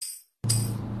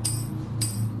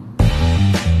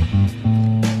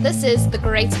This is The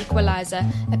Great Equalizer,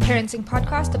 a parenting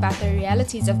podcast about the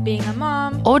realities of being a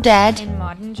mom or dad in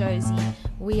modern Josie.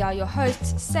 We are your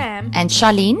hosts, Sam and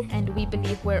Charlene, and we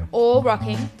believe we're all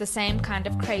rocking the same kind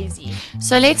of crazy.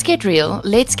 So let's get real,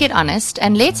 let's get honest,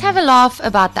 and let's have a laugh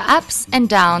about the ups and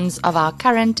downs of our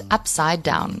current upside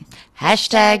down.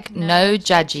 Hashtag no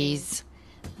judgies.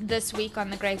 This week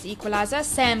on The Great Equalizer,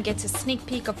 Sam gets a sneak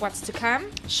peek of what's to come.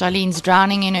 Charlene's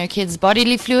drowning in her kids'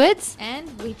 bodily fluids.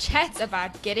 And we chat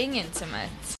about getting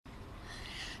intimate.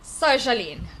 So,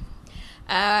 Charlene,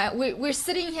 we're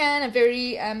sitting here in a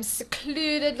very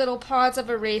secluded little part of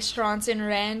a restaurant in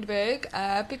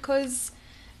Randburg because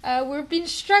we've been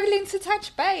struggling to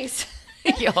touch base.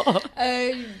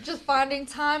 Just finding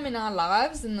time in our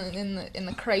lives in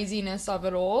the craziness of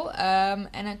it all,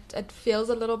 and it feels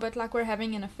a little bit like we're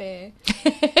having an affair.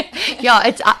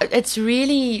 It's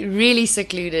really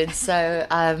secluded. So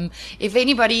if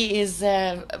anybody is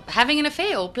having an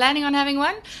affair or planning on having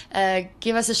one,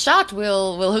 give us a shout.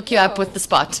 We'll hook you up with the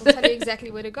spot. We'll tell you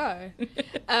exactly where to go.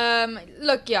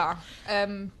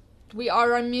 We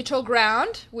are on mutual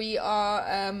ground. We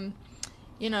are,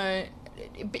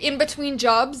 in between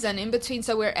jobs and in between,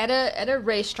 so we're at a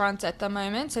restaurant at the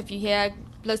moment. So if you hear,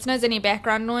 listeners, any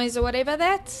background noise or whatever,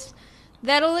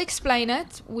 that'll explain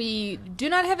it. We do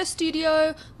not have a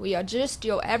studio. We are just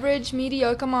your average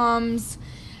mediocre moms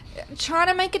trying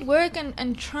to make it work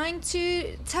and trying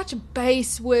to touch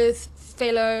base with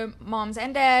fellow moms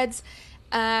and dads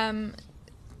to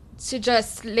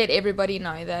just let everybody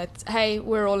know that, hey,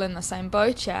 we're all in the same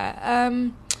boat here.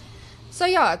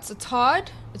 It's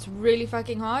hard. It's really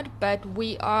fucking hard, but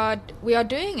we are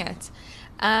doing it.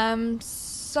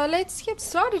 So let's get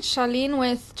started, Charlene,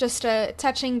 with just a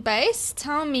touching base.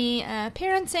 Tell me,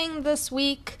 parenting this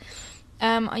week,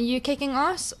 are you kicking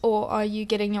ass or are you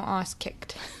getting your ass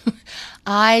kicked?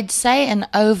 I'd say an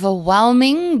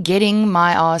overwhelming getting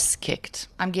my ass kicked.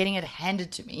 I'm getting it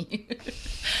handed to me.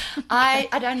 I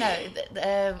don't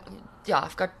know.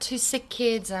 I've got 2 sick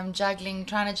kids. I'm trying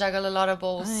to juggle a lot of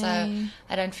balls. So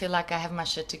I don't feel like I have my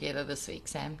shit together this week,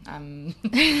 Sam. I'm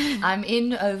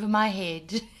in over my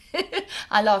head.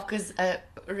 I laugh because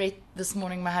this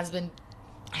morning my husband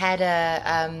had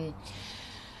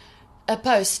a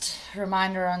post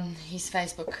reminder on his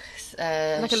Facebook,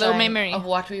 like a little memory of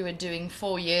what we were doing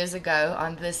 4 years ago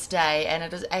on this day, and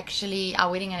it was actually our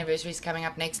wedding anniversary is coming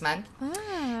up next month,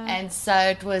 and so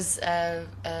it was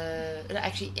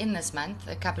actually in this month,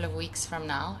 a couple of weeks from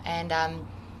now, and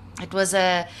it was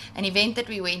an event that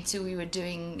we went to. We were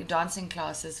doing dancing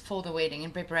classes for the wedding,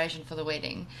 in preparation for the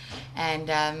wedding.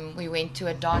 And we went to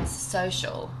a dance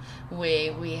social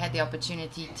where we had the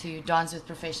opportunity to dance with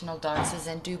professional dancers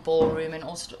and do ballroom and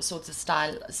all sorts of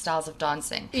styles of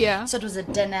dancing. Yeah. So it was a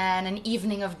dinner and an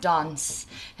evening of dance.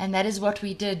 And that is what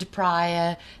we did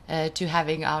prior to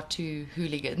having our 2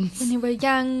 hooligans. When you were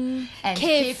young and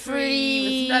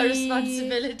carefree with no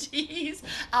responsibilities.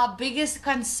 Our biggest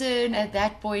concern at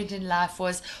that point in life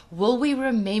was, will we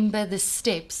remember the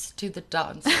steps to the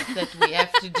dance that we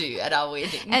have to do at our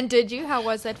wedding? And did you? How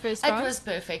was that first dance? It was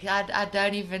perfect. I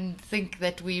don't even think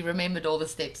that we remembered all the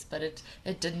steps, but it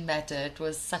didn't matter. It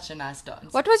was such a nice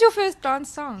dance. What was your first dance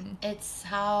song? It's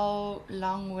How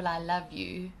Long Will I Love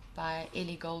You by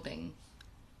Ellie Goulding.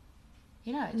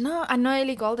 You know it? No, I know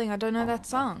Ellie Goulding. I don't know that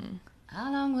song. How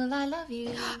long will I love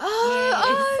you?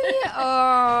 Oh,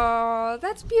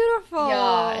 that's beautiful.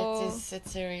 Yeah,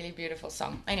 it's a really beautiful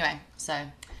song. Anyway, so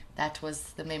that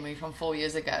was the memory from 4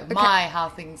 years ago. Okay. How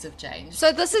things have changed.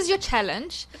 So this is your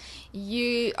challenge.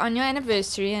 You, on your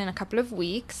anniversary in a couple of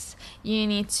weeks, you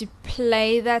need to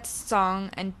play that song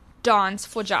and dance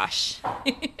for Josh.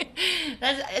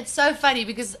 It's so funny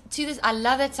because I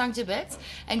love that song to bits,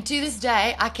 and to this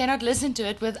day I cannot listen to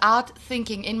it without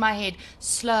thinking in my head,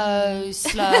 slow,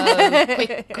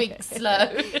 quick, slow.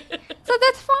 So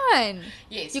that's fine.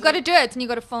 Yes, you got to do it and you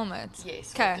got to film it.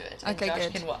 Yes, okay. We'll do it. And okay, Josh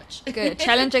good. Can watch. Good.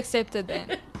 Challenge accepted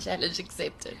then. Challenge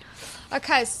accepted.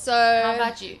 Okay, so how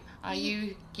about you? Are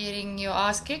you getting your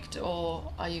ass kicked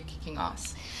or are you kicking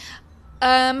ass?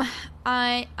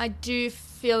 I do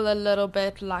feel a little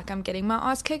bit like I'm getting my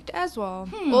ass kicked as well.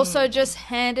 Also just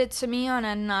handed to me on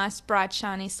a nice, bright,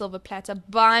 shiny silver platter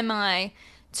by my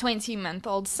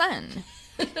 20-month-old son.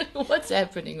 What's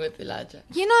happening with Elijah?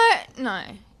 No.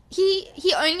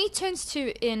 He only turns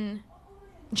 2 in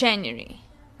January,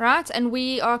 right? And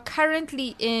we are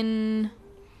currently in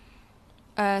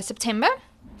September.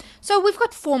 So we've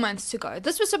got 4 months to go.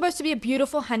 This was supposed to be a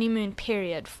beautiful honeymoon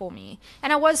period for me.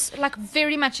 And I was like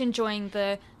very much enjoying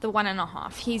the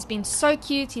 1.5. He's been so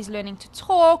cute. He's learning to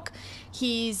talk.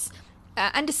 He's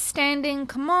understanding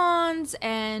commands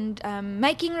and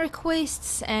making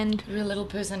requests and Real little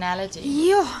personality.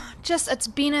 yeah, just it's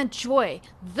been a joy.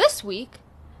 This week,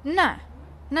 no.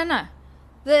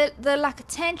 The like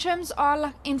tantrums are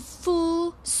like in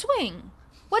full swing.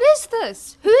 What is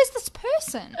this? Who is this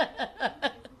person?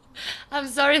 I'm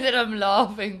sorry that I'm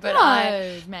laughing, but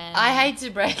Man. I hate to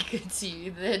break it to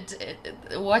you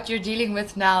that what you're dealing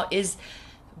with now is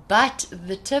but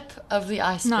the tip of the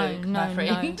iceberg, my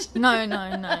friend.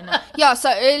 No. Yeah,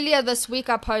 so earlier this week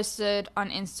I posted on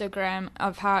Instagram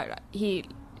of how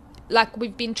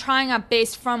we've been trying our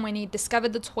best from when he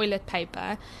discovered the toilet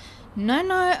paper. No,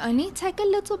 only take a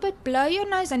little bit, blow your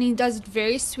nose. And he does it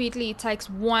very sweetly. He takes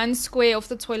one square off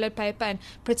the toilet paper and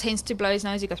pretends to blow his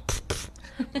nose. He goes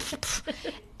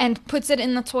and puts it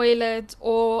in the toilet.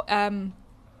 Or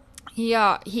he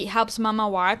helps mama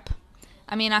wipe.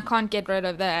 I mean, I can't get rid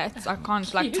of that. I can't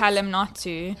tell him not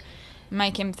to,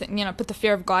 make him put the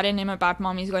fear of God in him about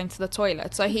mommy's going to the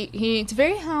toilet. So he's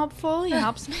very helpful. He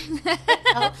helps me.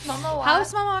 Helps mama wipe.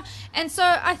 Helps mama. And so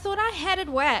I thought I had it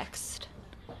waxed.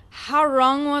 How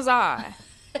wrong was I?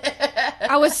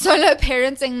 I was solo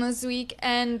parenting this week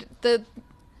and the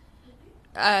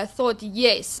thought,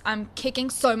 yes, I'm kicking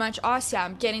so much ass here.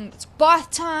 I'm getting it's bath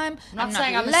time. I'm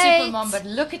saying I'm late. a super mom, but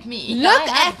look at me. Look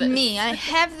at me. I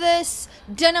have this.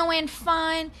 Dinner went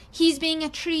fine. He's being a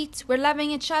treat. We're loving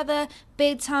each other.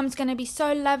 Bedtime's going to be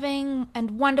so loving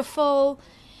and wonderful.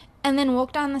 And then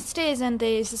walk down the stairs and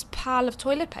there's this pile of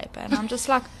toilet paper. And I'm just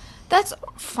like, that's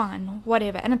fine,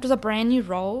 whatever. And it was a brand new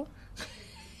roll.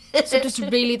 So just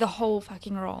really the whole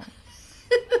fucking roll.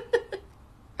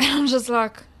 And I'm just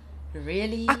like,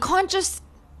 really? I can't just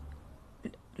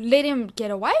let him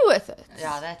get away with it.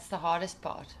 Yeah, that's the hardest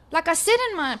part. Like I said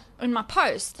in my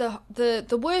post,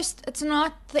 the worst, it's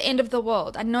not the end of the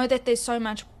world. I know that there's so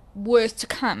much worse to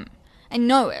come. I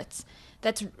know it.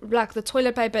 That's like the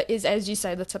toilet paper is, as you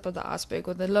say, the tip of the iceberg,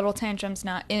 or the little tantrums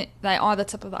now, they are the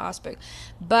tip of the iceberg.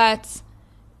 But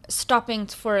stopping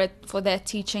for that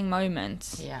teaching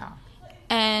moment. Yeah.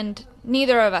 And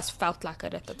neither of us felt like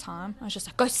it at the time. I was just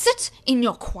like, go sit in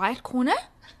your quiet corner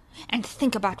and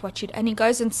think about what and he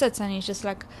goes and sits and he's just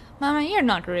like, Mama, you're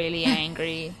not really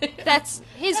angry. That's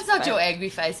not your angry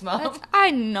face, Mom. I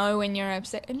know when you're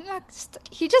upset. And like,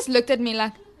 he just looked at me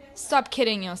like, stop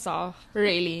kidding yourself.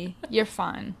 Really, you're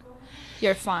fine.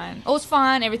 You're fine. All's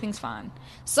fine. Everything's fine.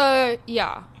 So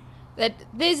yeah,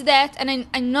 there's that, and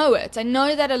I know it. I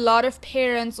know that a lot of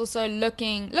parents also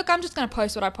looking. Look, I'm just gonna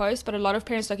post what I post, but a lot of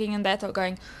parents looking at that are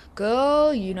going,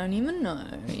 "Girl, you don't even know.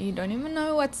 You don't even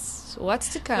know what's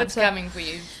to come. What's coming for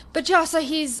you?" But yeah, so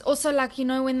he's also like,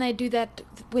 when they do that,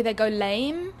 where they go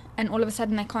lame, and all of a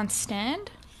sudden they can't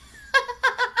stand.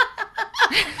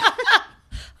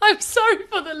 I'm sorry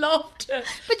for the laughter.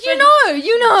 But you know.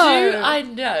 Do I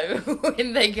know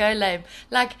when they go lame?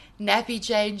 Like nappy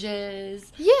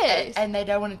changes. Yes. And they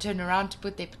don't want to turn around to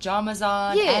put their pajamas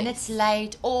on. Yes. And it's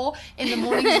late. Or in the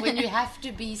mornings when you have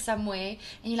to be somewhere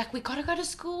and you're like, we got to go to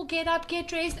school, get up, get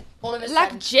dressed. All of a like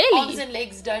sudden, jelly. arms and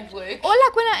legs don't work. Or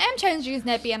like when I am changing his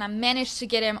nappy and I manage to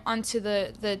get him onto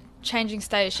the changing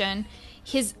station,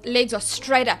 his legs are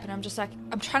straight up and I'm just like,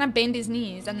 I'm trying to bend his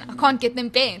knees and I can't get them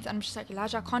bent. I'm just like,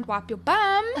 Elijah, I can't wipe your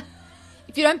bum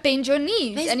if you don't bend your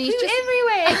knees. There's and he's poo just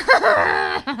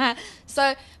everywhere.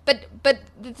 So, but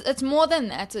it's more than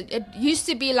that. It used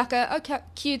to be like okay,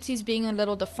 cute, he's being a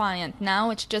little defiant.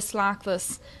 Now it's just like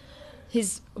this,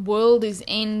 his world is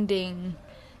ending.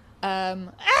 No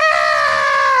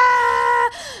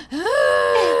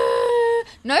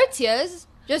tears.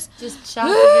 Just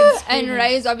shouting and and screaming.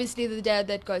 Ray's obviously the dad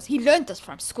that goes, he learned this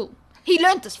from school.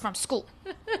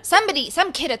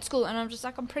 Some kid at school. And I'm just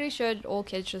like, I'm pretty sure all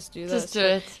kids just do this. Just do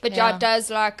it. But yeah, it does,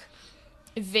 like,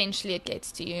 eventually it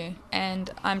gets to you. And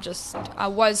I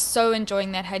was so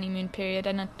enjoying that honeymoon period.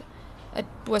 And it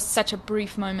was such a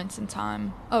brief moment in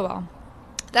time. Oh, well.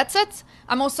 That's it.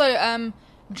 I'm also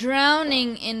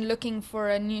drowning in looking for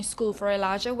a new school for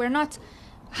Elijah. We're not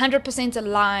 100%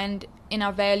 aligned in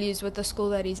our values with the school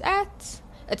that he's at.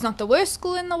 It's not the worst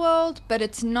school in the world, but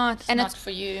it's not. It's for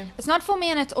you. It's not for me,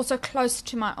 and it's also close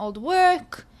to my old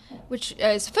work, which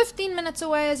is 15 minutes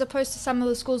away, as opposed to some of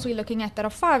the schools we're looking at that are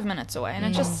 5 minutes away. And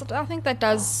I think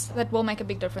that will make a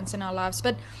big difference in our lives.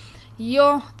 But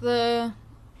the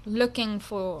looking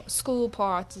for school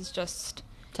part is just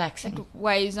Taxing. it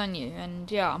weighs on you,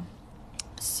 and yeah.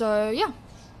 So yeah.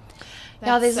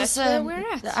 There's That's also, where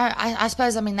we're at. I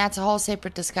suppose, that's a whole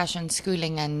separate discussion,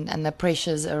 schooling and the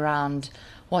pressures around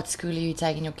what school are you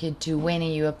taking your kid to, when are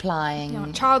you applying.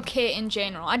 Childcare in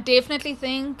general. I definitely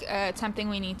think it's something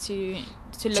we need to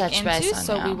look Touch base into, on,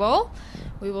 so yeah. we will.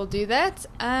 we will do that.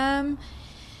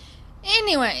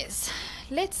 Anyways,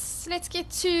 let's get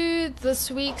to this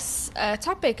week's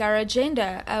topic, our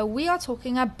agenda. We are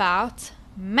talking about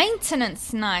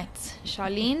maintenance night.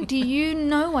 Charlene, do you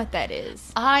know what that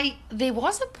is? There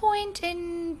was a point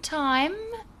in time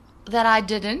that I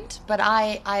didn't, but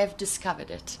I have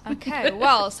discovered it. Okay,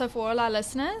 well, so for all our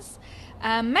listeners,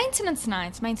 maintenance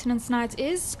night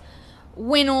is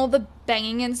when all the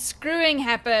banging and screwing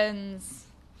happens.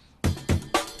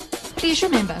 Please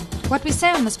remember, what we say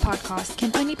on this podcast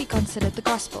can only be considered the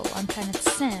gospel on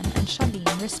planets Sam and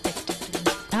Charlene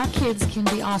respectively. Our kids can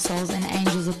be arseholes and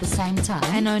angels at the same time.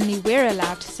 And only we're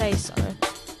allowed to say so.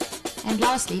 And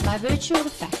lastly, by virtue of the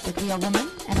fact that we are women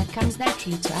and it comes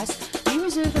naturally to us, we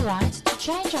reserve the right to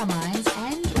change our minds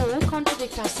and or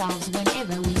contradict ourselves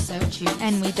whenever we so choose.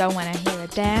 And we don't want to hear a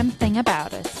damn thing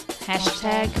about it.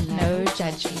 Hashtag no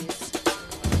judges.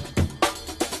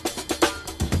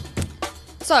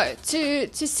 So,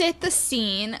 to set the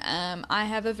scene, I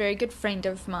have a very good friend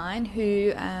of mine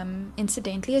who,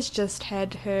 incidentally, has just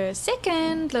had her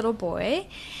second little boy.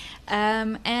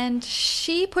 And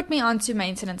she put me onto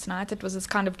maintenance night. It was this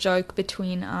kind of joke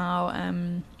between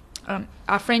our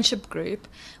friendship group.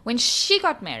 When she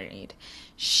got married,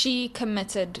 she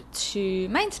committed to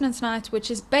maintenance night, which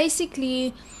is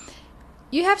basically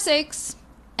you have sex,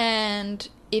 and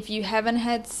if you haven't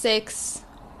had sex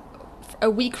a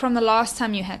week from the last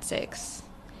time you had sex,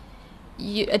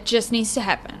 it just needs to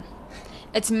happen.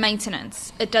 It's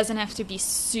maintenance. It doesn't have to be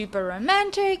super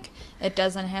romantic. You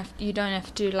don't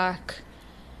have to like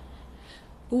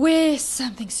wear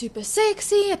something super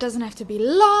sexy. It doesn't have to be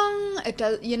long.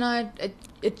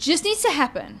 It just needs to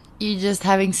happen. You're just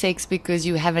having sex because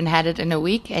you haven't had it in a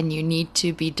week and you need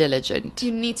to be diligent.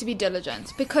 You need to be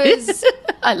diligent because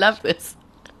I love this.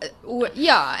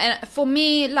 Yeah, and for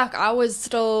me, like, I was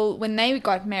still, when they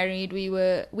got married,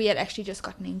 we had actually just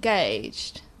gotten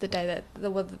engaged the day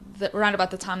that around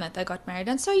about the time that they got married.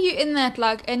 And so you in that,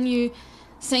 like, and you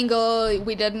single,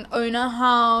 we didn't own a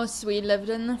house, we lived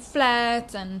in a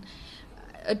flat, and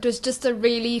it was just a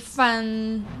really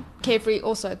fun, carefree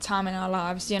also time in our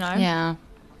lives, Yeah.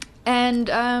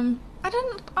 And I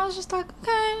was just like,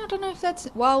 okay, I don't know if that's,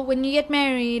 well, when you get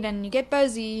married and you get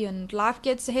busy and life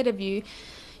gets ahead of you,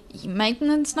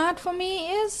 maintenance night for me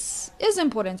is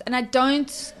important, and I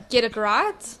don't get it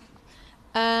right.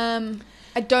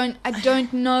 I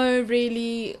don't know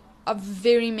really of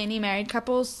very many married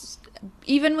couples,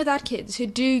 even without kids, who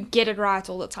do get it right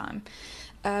all the time.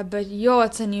 But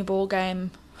it's a new ball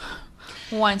game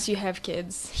once you have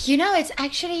kids. It's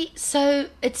actually, so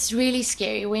it's really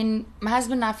scary. When my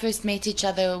husband and I first met each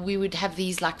other, we would have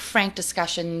these like frank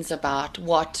discussions about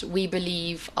what we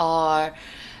believe are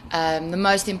the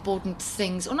most important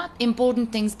things, or not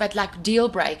important things, but like deal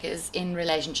breakers in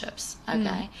relationships.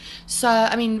 Okay. So,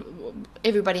 I mean,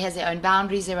 everybody has their own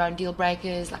boundaries, their own deal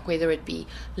breakers, like whether it be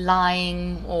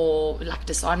lying or like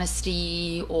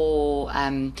dishonesty or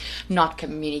not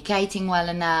communicating well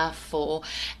enough,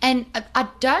 and I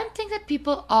don't think that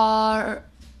people are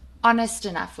honest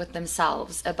enough with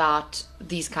themselves about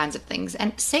these kinds of things,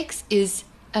 and sex is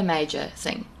a major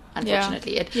thing.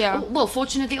 Unfortunately, well,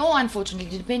 fortunately or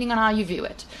unfortunately, depending on how you view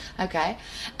it. Okay,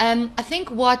 I think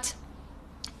where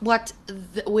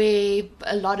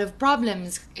a lot of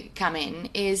problems come in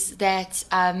is that,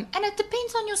 and it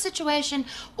depends on your situation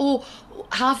or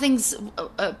how things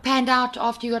panned out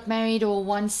after you got married or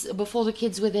once before the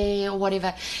kids were there or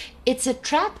whatever. It's a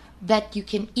trap that you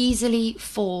can easily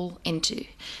fall into.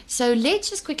 So let's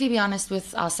just quickly be honest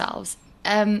with ourselves.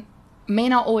 Men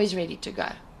are always ready to go.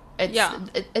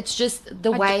 It's just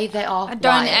the way they are. I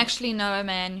don't actually know a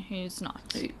man who's not.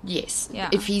 Yes. Yeah.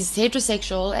 If he's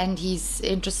heterosexual and he's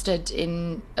interested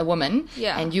in a woman,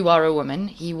 yeah, and you are a woman,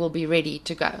 he will be ready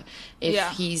to go. If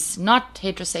yeah, he's not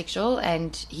heterosexual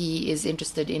and he is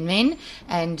interested in men,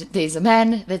 and there's a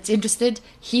man that's interested,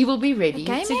 he will be ready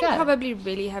to go. Gay men probably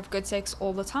really have good sex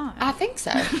all the time. I think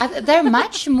so. They're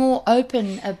much more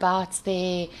open about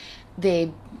their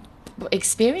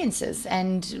experiences,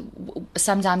 and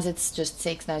sometimes it's just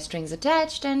sex, no strings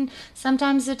attached, and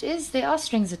sometimes there are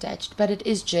strings attached, but it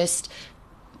is just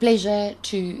pleasure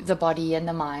to the body and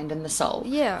the mind and the soul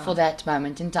for that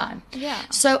moment in time.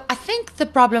 So I think the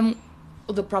problem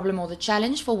or the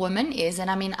challenge for women is, and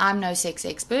I mean, I'm no sex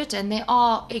expert, and there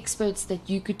are experts that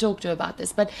you could talk to about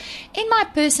this, but in my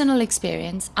personal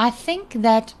experience, I think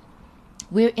that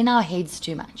we're in our heads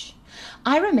too much.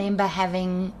 I remember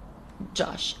having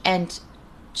Josh, and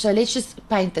so let's just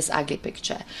paint this ugly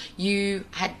picture. You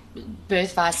had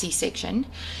birth via C-section.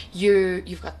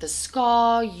 You've got the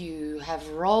scar. You have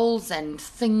rolls and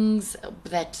things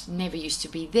that never used to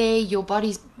be there. Your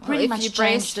body's pretty much if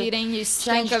changed. you're breastfeeding, you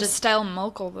stink of stale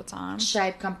milk all the time.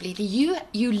 Shape completely.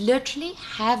 You literally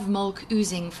have milk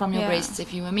oozing from your breasts.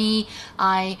 If you were me,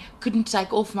 I couldn't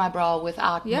take off my bra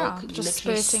without milk just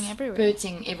spurting everywhere.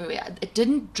 It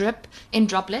didn't drip in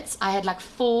droplets. I had like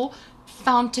 4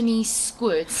 fountainy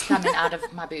squirts coming out of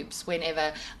my boobs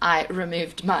whenever I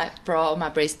removed my bra or my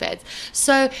breast pads.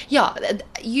 So yeah,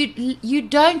 you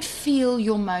don't feel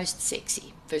your most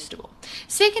sexy, first of all.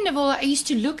 Second of all, I used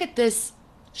to look at this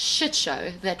shit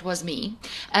show that was me,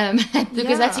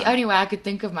 because that's the only way I could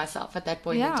think of myself at that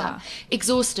point in time.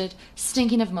 Exhausted,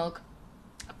 stinking of milk.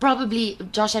 Probably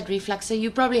Josh had reflux, so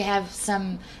you probably have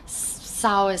some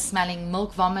sour smelling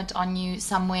milk vomit on you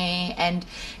somewhere, and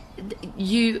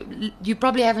you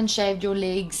probably haven't shaved your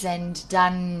legs and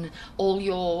done all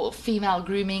your female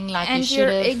grooming like you should have.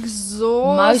 And you're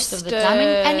exhausted most of the time.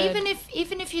 And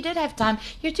even if you did have time,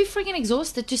 you're too freaking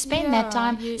exhausted to spend that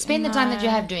time. Spend the time that you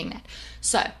have doing that.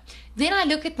 So then I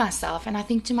look at myself and I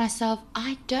think to myself,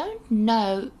 I don't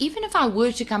know, even if I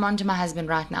were to come on to my husband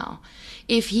right now,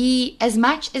 if he, as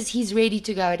much as he's ready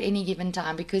to go at any given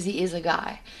time because he is a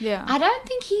guy, I don't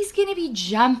think he's going to be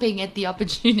jumping at the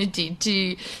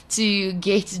opportunity to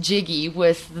get jiggy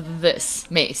with this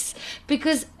mess,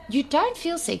 because you don't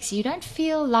feel sexy, you don't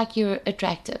feel like you're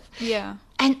attractive. Yeah.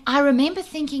 And I remember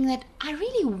thinking that I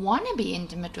really want to be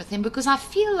intimate with him because I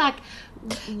feel like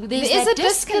there's a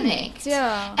disconnect.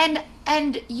 Yeah.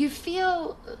 And you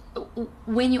feel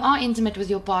when you are intimate with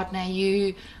your partner,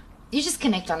 you just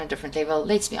connect on a different level,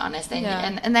 let's be honest.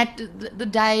 And that the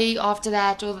day after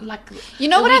that, or like, you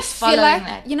know what I feel like?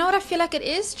 That. You know what I feel like it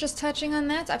is, just touching on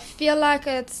that? I feel like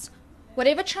it's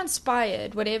whatever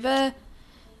transpired, whatever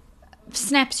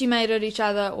snaps you made at each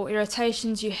other or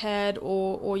irritations you had,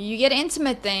 or you get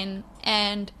intimate then,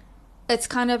 and it's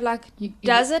kind of like,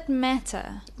 does it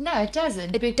matter? No, it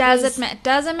doesn't. It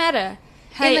doesn't matter.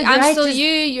 Hey, I'm still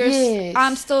you,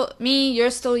 I'm still me,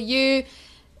 you're still you.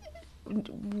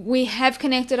 We have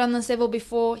connected on this level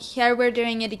before. Here we're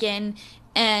doing it again,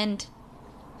 and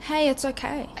hey, it's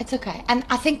okay. It's okay. And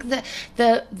I think the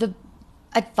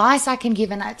advice I can give,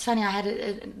 and it's funny, I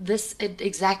had this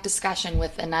exact discussion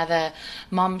with another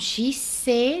mom. She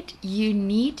said you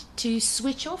need to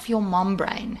switch off your mom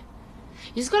brain.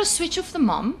 You just got to switch off the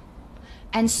mom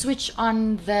and switch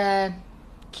on the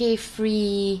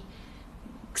carefree,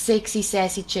 sexy,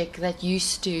 sassy chick that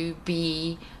used to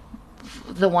be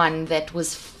the one that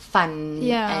was fun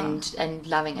and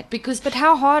loving it. But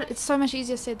how hard? It's so much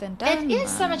easier said than done. It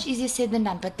is so much easier said than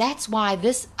done, but that's why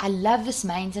I love this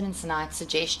maintenance night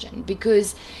suggestion,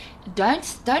 because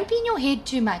don't be in your head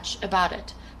too much about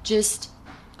it. It's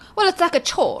like a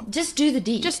chore. Just do the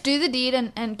deed. Just do the deed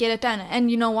and get it done. And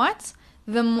you know what?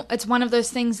 It's one of those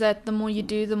things that the more you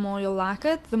do, the more you'll like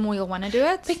it, the more you'll want to do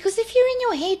it. Because if you're in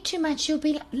your head too much, you'll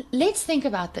be like, let's think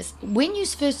about this. When you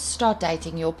first start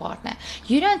dating your partner,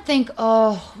 you don't think,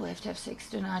 oh, we have to have sex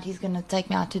tonight, he's going to take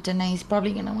me out to dinner, he's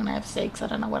probably going to want to have sex, I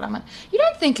don't know what I'm going to... You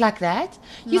don't think like that.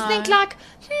 You think like,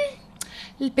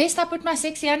 best I put my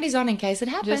sexy undies on in case it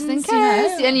happens. Just in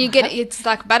case. And you get, it's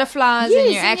like butterflies,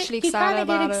 and you're actually excited about it. You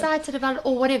kind of get excited about it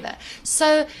or whatever.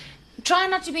 So try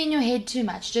not to be in your head too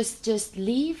much. Just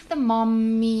leave the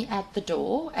mommy at the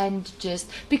door, and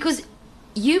because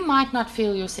you might not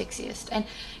feel your sexiest, and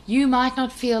you might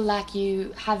not feel like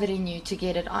you have it in you to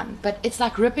get it on, but it's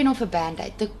like ripping off a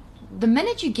band-aid. The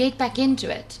minute you get back into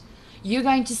it, you're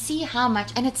going to see how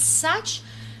much, and it's such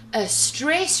a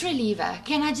stress reliever.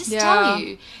 Can I just tell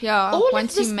you? Yeah, all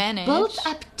once of this you manage built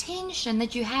up tension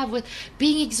that you have with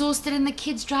being exhausted and the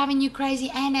kids driving you crazy,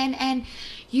 and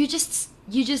you just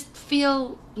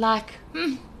feel like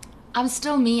I'm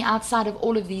still me outside of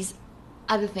all of these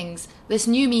other things. This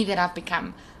new me that I've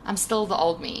become, I'm still the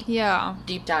old me. Yeah.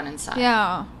 Deep down inside.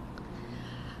 Yeah.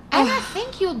 And I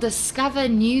think you'll discover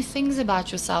new things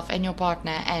about yourself and your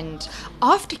partner. And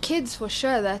after kids, for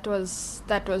sure, that was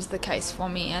the case for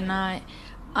me. And I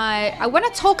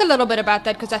want to talk a little bit about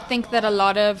that, because I think that a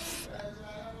lot of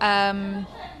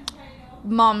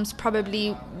moms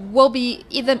probably will be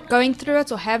either going through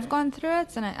it or have gone through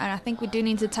it, and I think we do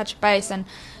need to touch base, and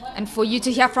for you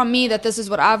to hear from me that this is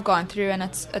what I've gone through, and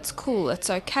it's cool, it's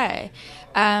okay.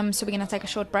 So we're gonna take a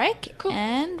short break, cool,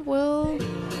 and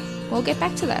we'll get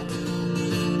back to that.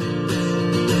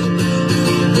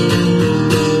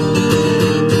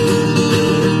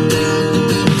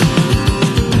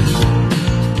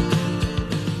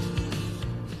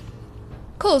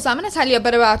 Cool. So I'm going to tell you a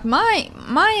bit about my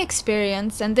my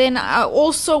experience, and then I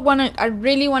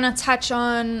really want to touch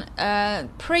on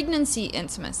pregnancy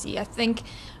intimacy. I think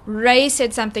Ray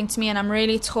said something to me, and I'm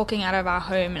really talking out of our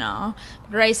home now.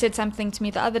 Ray said something to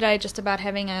me the other day just about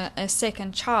having a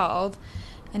second child,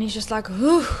 and he's just like,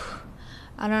 "Ooh,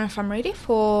 I don't know if I'm ready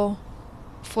for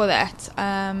that."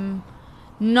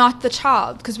 Not the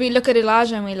child, because we look at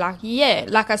Elijah and we're like, yeah,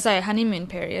 like I say, honeymoon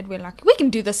period. We're like, we can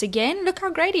do this again. Look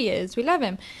how great he is. We love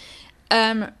him.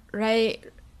 Ray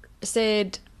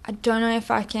said, I don't know if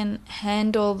I can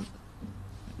handle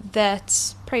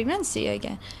that pregnancy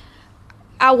again.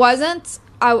 I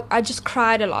just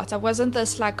cried a lot. I wasn't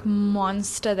this like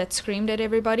monster that screamed at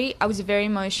everybody. I was very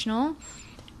emotional.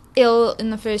 Ill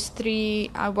in the first 3.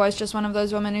 I was just one of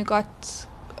those women who got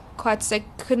quite sick,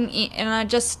 couldn't eat, and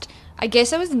I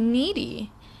guess I was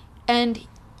needy. And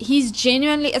he's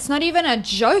genuinely, it's not even a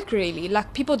joke really.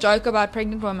 Like, people joke about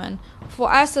pregnant women.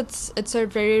 For us, it's a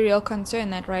very real concern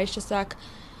that Ray's just like,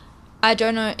 I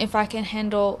don't know if I can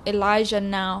handle Elijah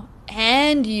now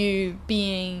and you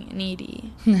being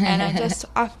needy. And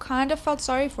I've kind of felt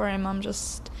sorry for him. I'm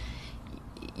just,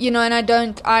 and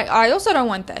I also don't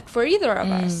want that for either of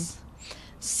us.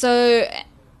 So,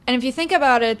 and if you think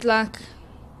about it, like,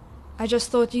 I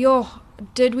just thought,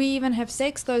 did we even have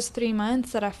sex those 3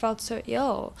 months that I felt so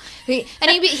ill?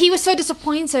 He was so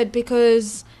disappointed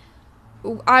because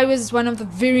I was one of the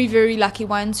very, very lucky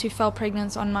ones who fell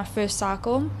pregnant on my first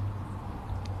cycle.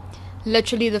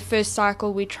 Literally the first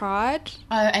cycle we tried.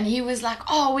 Oh, and he was like,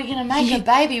 oh, we're going to make a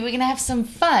baby. We're going to have some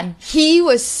fun. He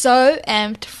was so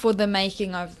amped for the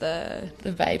making of the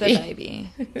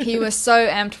baby. He was so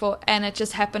amped for, and it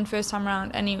just happened first time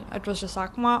around. And it was just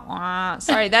like, wah, wah.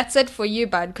 Sorry, that's it for you,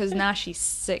 bud, because now she's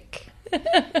sick.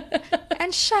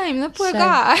 And shame, the poor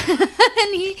guy.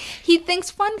 And he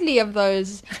thinks fondly of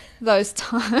those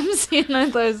times,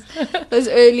 those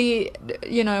early,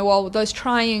 those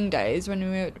trying days when we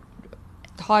were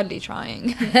hardly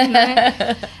trying.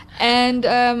 And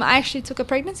I actually took a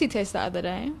pregnancy test the other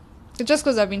day, just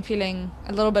because I've been feeling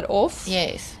a little bit off.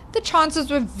 Yes. The chances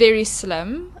were very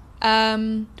slim.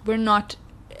 We're not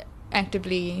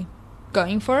actively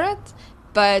going for it,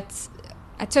 but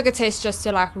I took a test just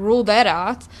to like rule that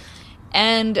out.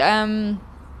 And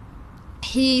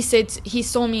he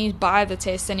saw me buy the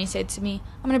test, and he said to me,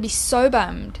 I'm going to be so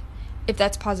bummed if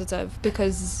that's positive,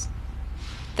 because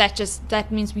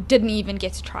that means we didn't even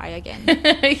get to try again.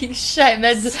 Shame.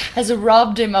 That has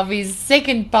robbed him of his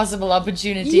second possible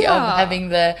opportunity of having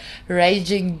the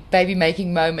raging baby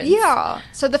making moment. Yeah.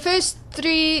 So the first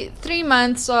three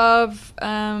months of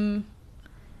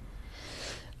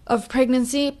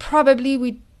pregnancy, probably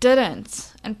we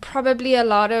didn't. And probably a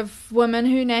lot of women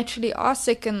who naturally are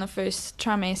sick in the first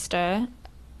trimester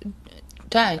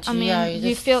don't. I mean,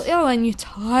 you feel ill and you're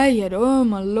tired. Oh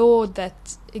my Lord,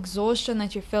 that exhaustion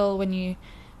that you feel when you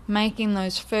making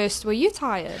those first. Were you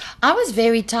tired? I was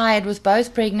very tired with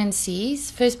both pregnancies.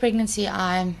 First pregnancy,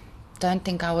 I don't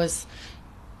think I was.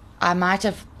 I might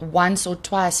have once or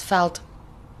twice felt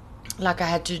like I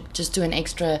had to just do an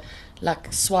extra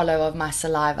like swallow of my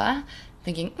saliva,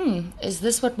 thinking, is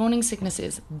this what morning sickness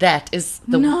is? That is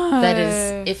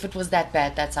if it was that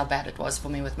bad, that's how bad it was for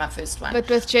me with my first one. But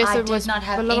with Jess, it was not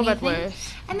have a little anything. bit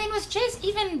worse. And then with Jess,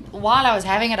 even while I was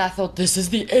having it, I thought, this is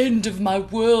the end of my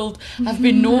world. I've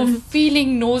been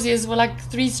feeling nauseous for like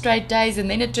 3 straight days, and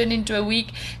then it turned into a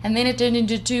week, and then it turned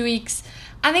into 2 weeks.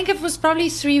 I think it was probably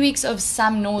 3 weeks of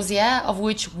some nausea, of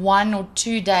which 1 or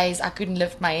 2 days I couldn't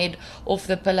lift my head off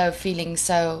the pillow feeling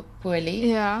so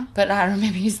poorly. Yeah. But I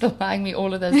remember you still buying me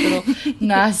all of those little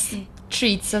nice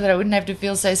treats so that I wouldn't have to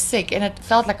feel so sick. And it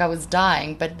felt like I was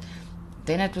dying, but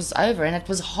then it was over, and it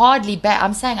was hardly bad.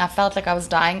 I'm saying I felt like I was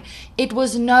dying. It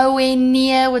was nowhere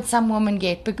near what some women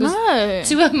get, because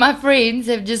 2 of my friends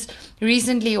have just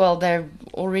recently, well, they're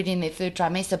already in their 3rd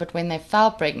trimester, but when they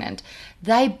fell pregnant,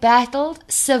 they battled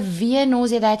severe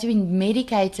nausea. They had to be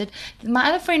medicated. My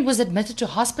other friend was admitted to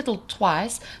hospital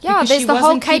twice. Yeah, there's the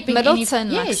whole Kate Middleton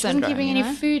syndrome. She wasn't keeping any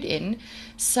food in.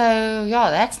 So, yeah,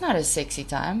 that's not a sexy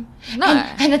time. No.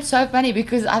 And it's so funny,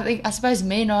 because I suppose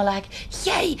men are like,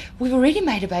 yay, we've already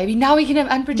made a baby. Now we can have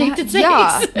unprotected sex.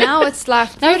 Yeah, now it's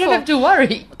like... now we don't have to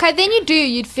worry. Okay, then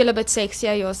you'd feel a bit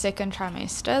sexier your 2nd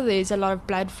trimester. There's a lot of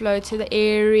blood flow to the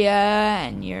area,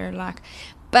 and you're like...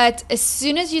 But as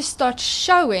soon as you start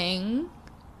showing...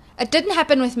 It didn't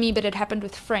happen with me, but it happened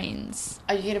with friends.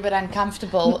 Oh, you get a bit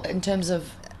uncomfortable in terms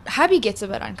of... Hubby gets a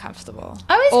bit uncomfortable.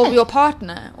 Oh, is or it? Your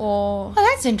partner, or... Oh,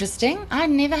 that's interesting. I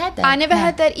never had that. I never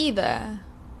had that either.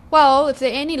 Well, if there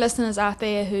are any listeners out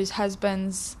there whose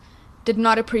husbands did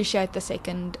not appreciate the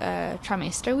second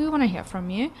trimester, we want to hear from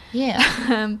you.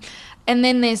 Yeah. And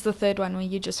then there's the third one where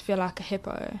you just feel like a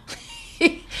hippo.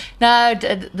 No,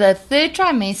 the third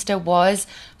trimester was,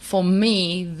 for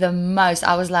me, the most.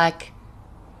 I was like,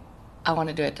 I want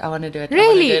to do it. I want to do it.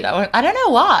 Really? I don't know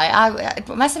why. It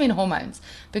must have been hormones.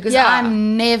 Because Yeah.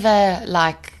 I'm never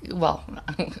like, well,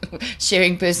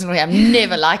 sharing personally, I'm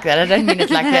never like that. I don't mean it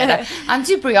like that. I'm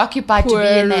too preoccupied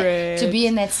to be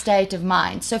in that state of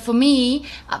mind. So for me,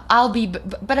 I'll be,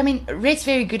 but I mean, Rhett's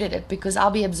very good at it because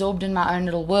I'll be absorbed in my own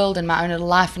little world and my own little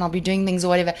life, and I'll be doing things or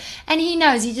whatever. And he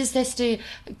knows, he just has to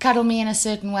cuddle me in a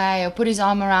certain way or put his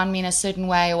arm around me in a certain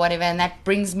way or whatever. And that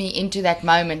brings me into that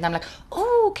moment. And I'm like,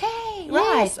 oh, okay,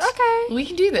 right. Yes, okay. We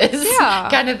can do this. Yeah.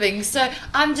 Kind of thing. So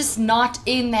I'm just not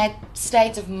in that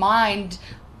state of mind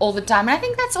all the time. And I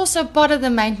think that's also part of the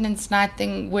maintenance night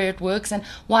thing where it works and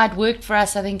why it worked for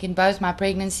us, I think, in both my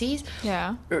pregnancies.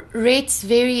 Yeah. Rhett's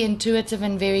very intuitive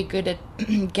and very good at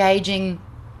gauging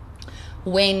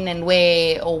when and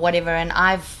where or whatever. And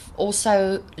I've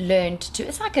also learned to,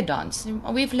 it's like a dance.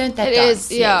 We've learned that It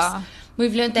dance. is, yeah. Yes.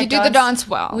 We've learned that You do the dance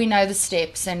well. We know the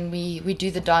steps and we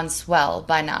do the dance well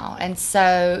by now. And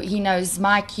so he knows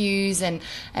my cues and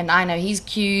I know his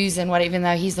cues and what, even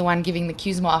though he's the one giving the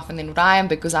cues more often than what I am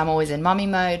because I'm always in mommy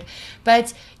mode.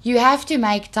 But you have to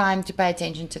make time to pay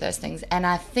attention to those things. And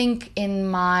I think in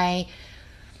my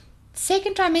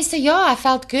second trimester, yeah, I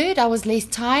felt good. I was less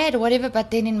tired or whatever. But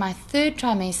then in my third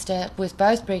trimester, with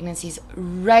both pregnancies,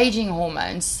 raging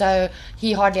hormones. So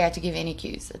he hardly had to give any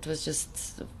cues. It was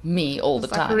just me all the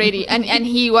time. Like ready. And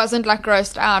he wasn't like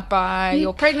grossed out by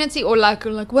your pregnancy or like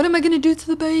what am I going to do to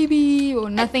the baby or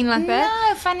nothing like that?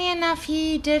 No, funny enough,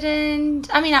 he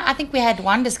didn't. I mean, I think we had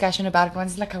one discussion about it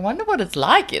once. Like, I wonder what it's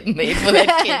like in there for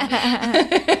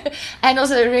that kid. And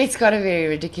also, Rhett's got a very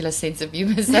ridiculous sense of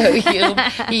humor. So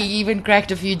he even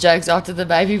cracked a few jokes after the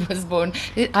baby was born.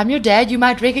 I'm your dad. You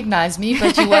might recognize me,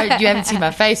 but you haven't seen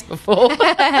my face before.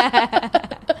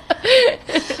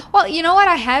 Well, you know what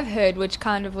I have heard, which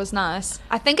kind of was nice.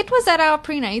 I think it was at our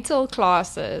prenatal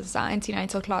classes, our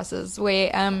antenatal classes, where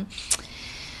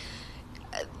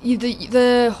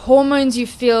the hormones you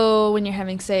feel when you're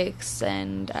having sex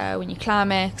and when you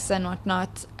climax and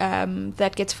whatnot,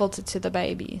 that gets filtered to the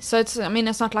baby. So it's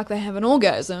not like they have an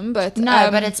orgasm, but no,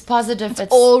 but it's positive.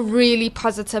 It's all really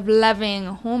positive, loving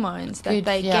hormones that Good,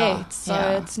 they yeah, get. So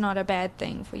yeah. it's not a bad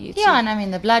thing for you to. Yeah, and I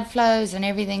mean the blood flows and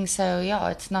everything. So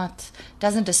yeah,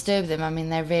 doesn't disturb them. I mean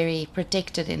they're very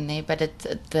protected in there, but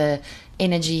the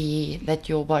energy that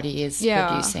your body is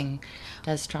producing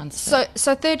does transfer.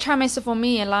 So third trimester for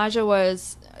me, Elijah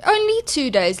was only 2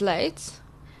 days late.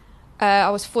 I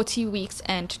was 40 weeks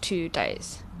and 2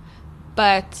 days.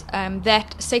 But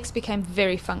that sex became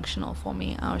very functional for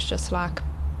me. I was just like,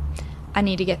 I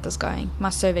need to get this going.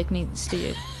 My cervix needs to.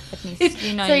 It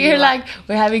needs, so you're like,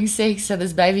 we're having sex so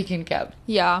this baby can come.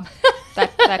 Yeah,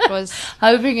 that was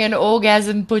hoping an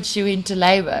orgasm puts you into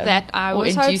labor. That I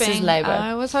was induces hoping. labor.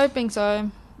 I was hoping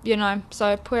so.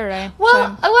 So poor Ray.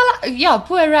 Well, yeah,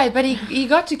 poor Ray, but he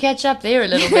got to catch up there a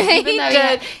little bit. Even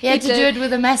though he had to do it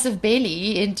with a massive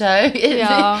belly in tow.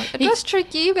 Yeah, it was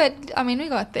tricky, but I mean, we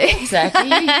got there. Exactly,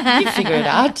 you figure it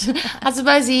out. I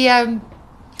suppose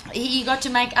he got to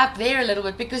make up there a little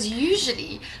bit because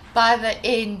usually by the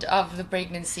end of the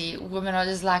pregnancy, women are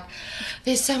just like,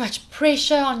 there's so much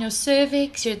pressure on your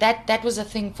cervix. That was a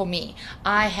thing for me.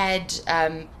 I had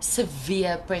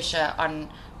severe pressure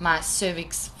on my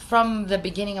cervix from the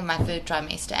beginning of my third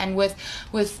trimester, and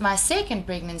with my second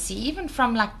pregnancy, even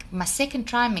from like my second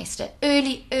trimester,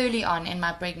 early on in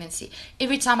my pregnancy,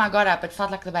 every time I got up, it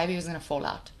felt like the baby was going to fall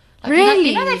out. Like, really?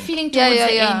 You know that feeling towards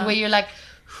the end where you're like,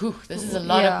 whew, this is a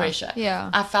lot of pressure.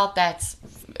 Yeah. I felt that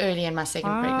early in my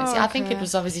second pregnancy. I think it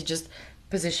was obviously just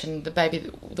positioned,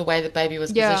 the way the baby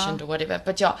was positioned or whatever.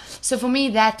 But yeah, so for me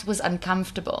that was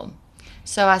uncomfortable.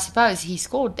 So I suppose he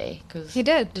scored there because he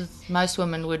did. Most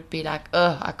women would be like,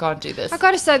 "Ugh, I can't do this." I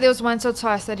gotta say, there was once or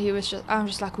twice that I'm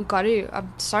just like,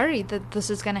 I'm sorry that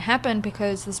this is gonna happen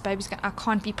because this I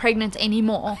can't be pregnant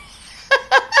anymore.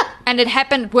 And it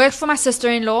happened. Worked for my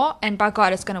sister-in-law, and by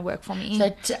God, it's gonna work for me.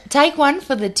 So take one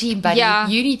for the team, buddy. Yeah.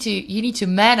 You need to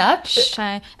man up.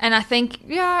 And I think,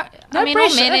 no all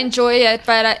pressure. men enjoy it,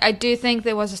 but I do think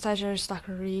there was a stage where I was like,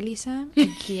 really, Sam,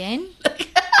 again?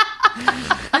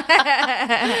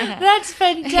 That's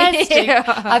fantastic. Yeah.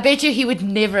 I bet you he would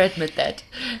never admit that.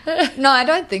 No, I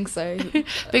don't think so.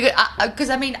 Because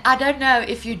I mean, I don't know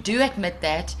if you do admit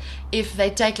that, if they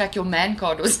take like your man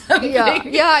card or something. Yeah.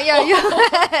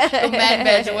 Or man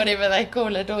badge or whatever they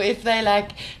call it. Or if they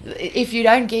if you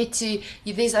don't get to,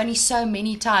 there's only so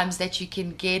many times that you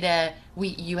can get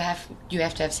you have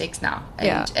to have sex now,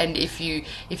 Yeah. and if you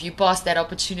pass that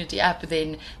opportunity up,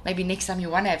 then maybe next time you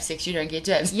want to have sex, you don't get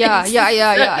to have sex.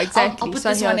 Yeah, exactly. I'll put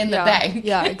this one in the bank.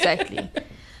 Yeah, exactly.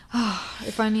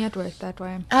 If only it worked that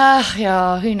way.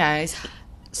 Yeah, who knows.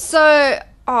 So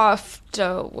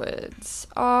afterwards,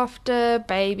 after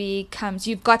baby comes,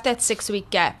 you've got that 6-week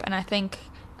gap, and I think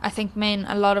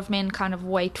a lot of men kind of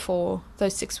wait for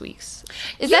those 6 weeks.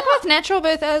 Is that with natural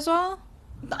birth as well?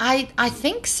 I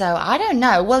think so. I don't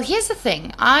know. Well, here's the thing.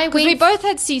 Because we both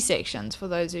had C-sections, for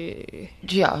those who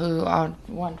are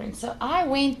wondering. So I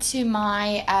went to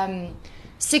my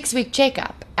 6-week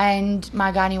checkup, and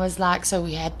my gynae was like, so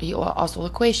he asked all the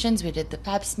questions, we did the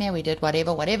pap smear, we did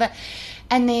whatever,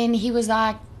 and then he was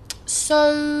like,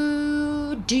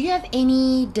 so do you have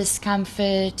any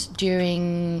discomfort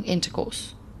during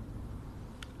intercourse?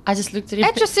 I just looked at him.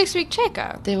 At your 6-week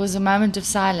checkup? There was a moment of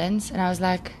silence, and I was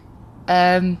like,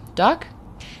 Doc,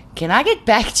 can I get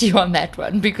back to you on that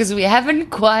one? Because we haven't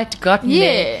quite gotten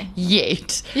there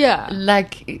yet. Yeah.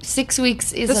 Like, 6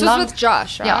 weeks is this a long... This was with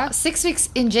Josh, right? Yeah, 6 weeks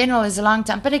in general is a long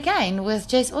time. But again, with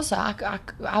Jess also,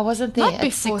 I wasn't there. Not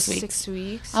before 6 weeks. 6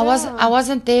 weeks. I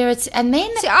wasn't there. And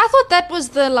then... See, I thought that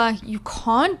was you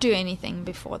can't do anything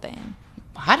before then.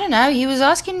 I don't know. He was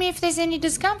asking me if there's any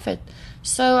discomfort.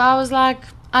 So I was like...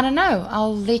 I don't know.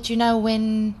 I'll let you know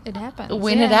when it happens.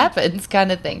 It happens,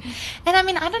 kind of thing. And I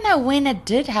mean, I don't know when it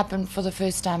did happen for the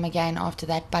first time again after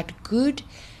that, but good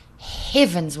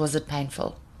heavens, was it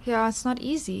painful. Yeah, it's not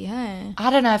easy, hey? I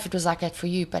don't know if it was like that for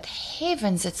you, but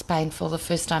heavens, it's painful the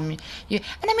first time you...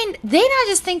 And I mean, then I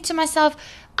just think to myself,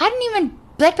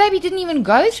 that baby didn't even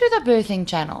go through the birthing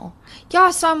channel.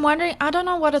 Yeah, so I'm wondering, I don't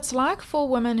know what it's like for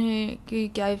women who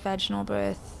gave vaginal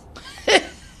birth.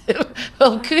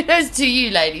 Well, kudos to you,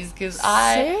 ladies, because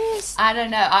Serious? I don't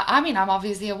know. I mean, I'm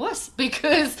obviously a wuss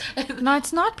because... No,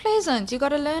 it's not pleasant. You got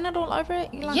to learn it all over.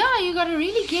 Yeah, you got to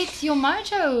really get your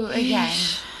mojo again.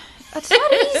 It's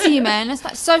not easy, man. It's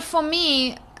not. So for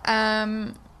me,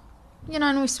 and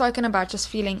we've spoken about just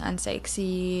feeling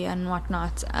unsexy and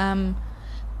whatnot.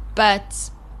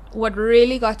 But what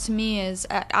really got to me is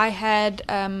I had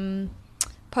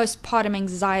postpartum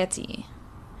anxiety.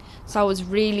 So I was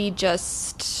really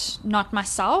just not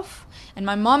myself. And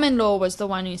my mom-in-law was the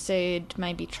one who said,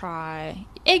 maybe try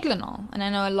Eglinol. And I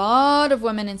know a lot of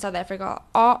women in South Africa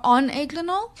are on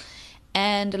Eglinol.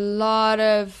 And a lot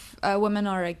of women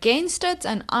are against it.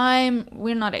 And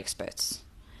we're not experts.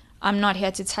 I'm not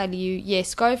here to tell you,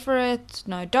 yes, go for it.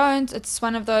 No, don't. It's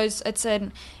one of those, it's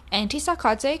an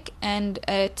antipsychotic and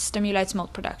it stimulates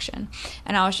milk production.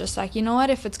 And I was just like, you know what?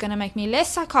 If it's going to make me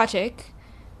less psychotic...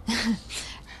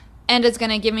 and it's going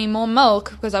to give me more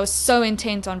milk because I was so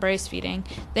intent on breastfeeding,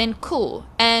 then cool.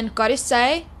 And got to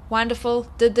say,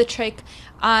 wonderful, did the trick.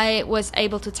 I was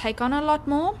able to take on a lot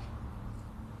more,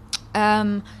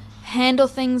 handle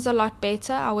things a lot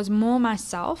better. I was more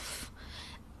myself.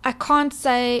 I can't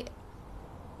say...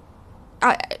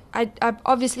 I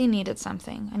obviously needed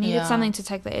something. I needed something to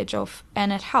take the edge off,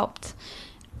 and it helped.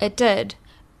 It did.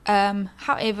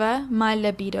 However, my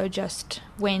libido just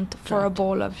went for a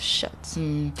ball of shit.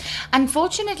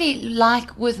 Unfortunately,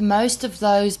 like with most of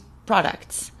those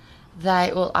products,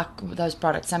 I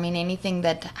mean, anything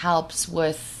that helps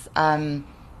with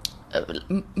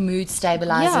mood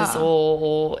stabilizers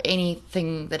or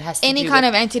anything that has to any do kind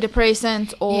with, of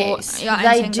antidepressant or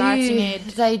anti-anxiety med.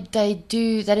 They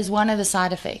do. That is one of the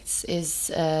side effects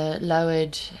is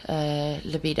lowered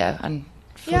libido.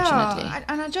 Unfortunately. Yeah,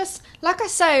 and I just, like I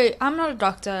say, I'm not a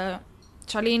doctor.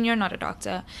 Charlene, you're not a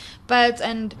doctor.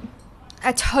 And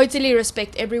I totally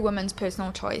respect every woman's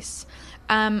personal choice.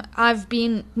 I've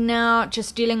been now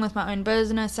just dealing with my own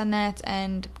business and that,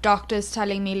 and doctors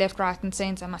telling me left, right, and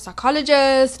center. My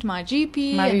psychologist, my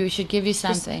GP. Maybe we should give you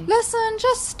something.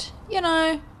 Just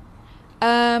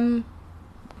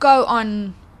go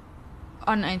on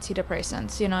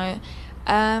antidepressants,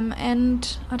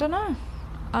 and I don't know.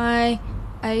 I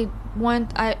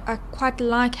quite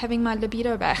like having my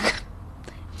libido back.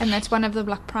 And that's one of the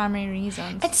primary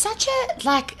reasons. It's such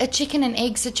a chicken and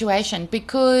egg situation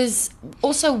because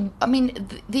also, I mean,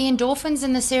 the endorphins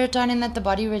and the serotonin that the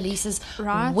body releases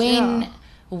when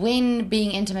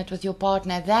being intimate with your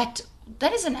partner, that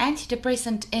is an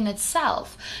antidepressant in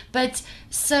itself. But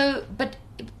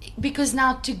because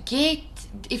now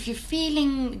if you're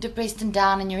feeling depressed and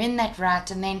down and you're in that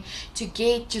rut, and then to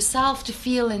get yourself to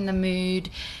feel in the mood,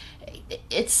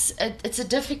 it's a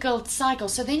difficult cycle.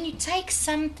 So then you take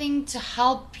something to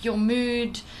help your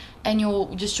mood and your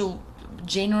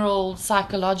general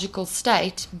psychological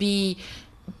state be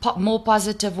more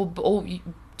positive or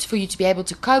for you to be able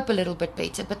to cope a little bit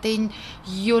better, but then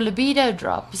your libido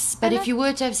drops. But if you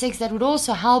were to have sex, that would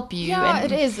also help you. Yeah,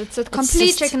 and it is. It's a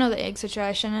complete chicken or the egg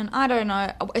situation. And I don't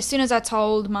know. As soon as I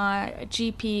told my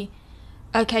GP,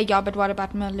 okay, yeah, but what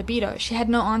about my libido? She had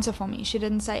no answer for me. She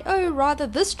didn't say, oh, rather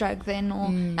this drug then, or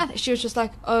nothing. She was just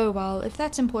like, oh, well, if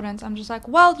that's important. I'm just like,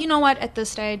 well, you know what? At this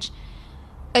stage,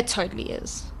 it totally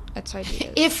is. It totally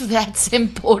is. If that's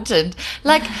important.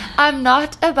 Like, I'm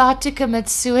not about to commit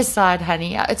suicide,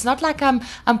 honey. It's not like I'm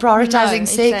prioritizing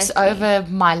sex over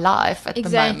my life at the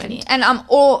moment. And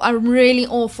I'm really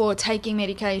all for taking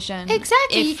medication.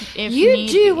 Exactly. If you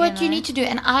do what you need to do.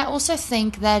 And I also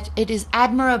think that it is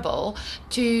admirable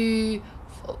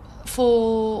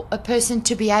for a person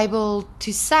to be able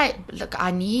to say, look,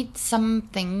 I need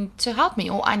something to help me,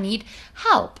 or I need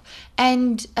help.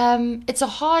 And it's a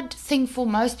hard thing for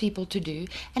most people to do.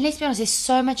 And let's be honest, there's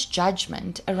so much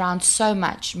judgment around so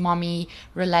much mommy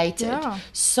related. Yeah.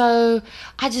 So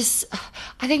I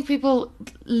think people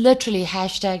literally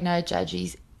 #no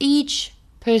judges. Each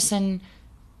person,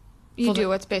 you do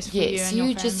what's best for you. Yes, and your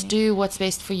you family. just do what's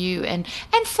best for you and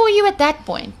for you at that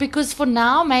point. Because for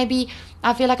now, maybe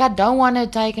I feel like I don't want to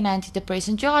take an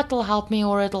antidepressant. Yeah, it'll help me,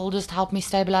 or it'll just help me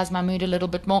stabilize my mood a little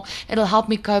bit more. It'll help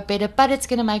me cope better, but it's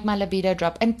going to make my libido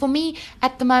drop. And for me,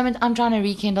 at the moment, I'm trying to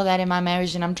rekindle that in my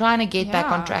marriage, and I'm trying to get back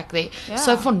on track there. Yeah.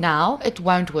 So for now, it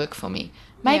won't work for me.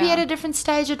 Maybe Yeah. at a different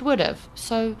stage it would have.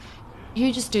 So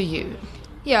you just do you.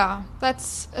 Yeah,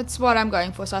 it's what I'm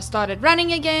going for. So I started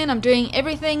running again. I'm doing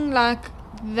everything like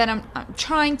that. I'm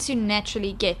trying to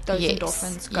naturally get those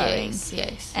endorphins going.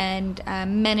 Yes. And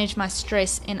manage my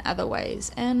stress in other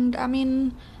ways. And I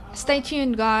mean, stay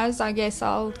tuned, guys. I guess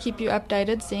I'll keep you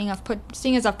updated, seeing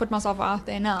as I've put myself out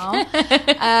there now.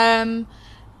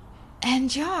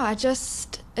 And yeah,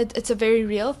 it's a very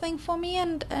real thing for me,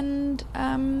 and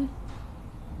I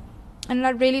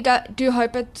really do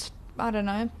hope it, I don't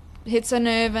know, hits a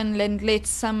nerve and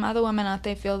lets some other women out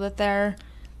there feel that they're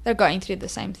going through the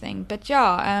same thing. But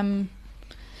yeah,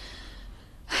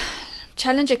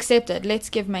 challenge accepted.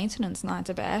 Let's give maintenance night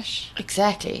a bash.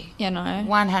 Exactly.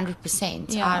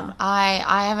 100%. Yeah.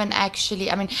 I haven't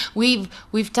actually. I mean,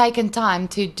 we've taken time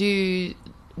to do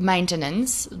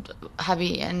maintenance,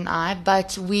 hubby and I,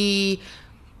 but we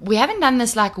haven't done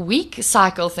this like week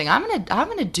cycle thing. I'm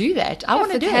gonna do that. I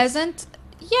want to do it. Hasn't.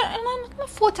 Yeah, and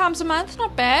 4 times a month,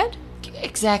 not bad.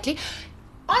 Exactly.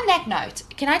 On that note,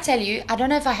 can I tell you, I don't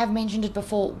know if I have mentioned it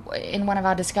before in one of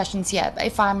our discussions here.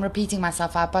 If I'm repeating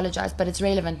myself, I apologize, but it's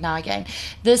relevant now again.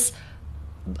 There's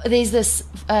this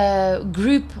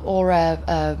group or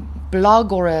a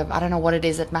blog or I don't know what it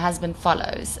is that my husband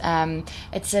follows.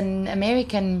 It's an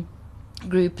American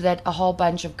group that a whole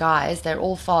bunch of guys, they're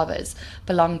all fathers,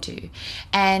 belong to.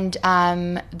 And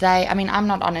I'm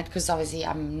not on it because obviously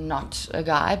I'm not a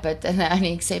guy, but they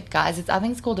only accept guys. I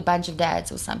think it's called A Bunch of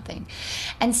Dads or something.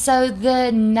 And so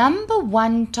the number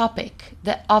one topic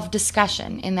of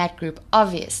discussion in that group,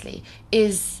 obviously,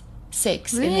 is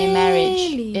sex in their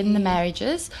marriage, in the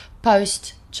marriages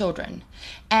post children.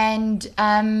 And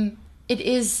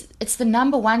it's the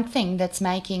number one thing that's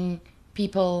making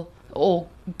people or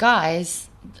guys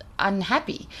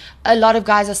unhappy. A lot of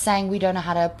guys are saying we don't know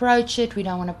how to approach it, we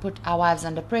don't want to put our wives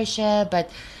under pressure, but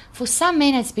for some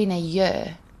men it's been a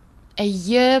year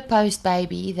post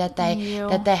baby that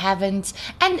they haven't.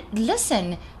 And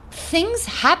listen, things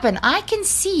happen. I can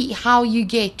see how you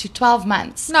get to 12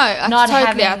 months I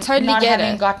totally get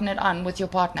having it. gotten it on with your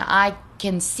partner. I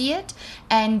can see it,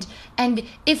 and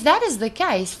if that is the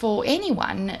case for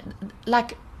anyone,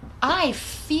 like, I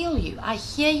feel you, I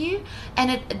hear you,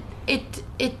 and it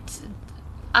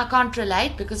I can't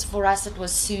relate because for us it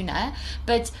was sooner,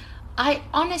 but I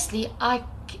honestly I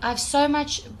have so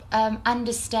much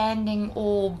understanding,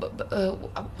 or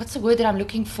what's the word that I'm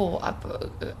looking for?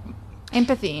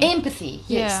 Empathy. Empathy,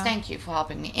 yes. Yeah. Thank you for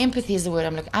helping me. Empathy is the word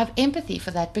I'm looking. I have empathy for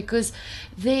that because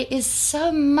there is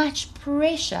so much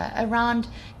pressure around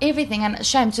everything, and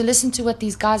shame to listen to what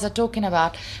these guys are talking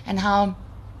about and how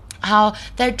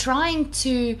they're trying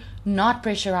to not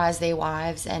pressurize their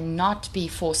wives and not be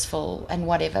forceful and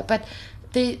whatever, but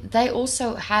they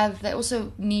also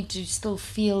need to still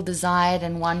feel desired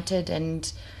and wanted,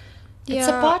 and it's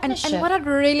a partnership. And what I'd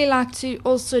really like to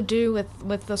also do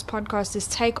with this podcast is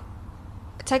take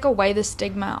away the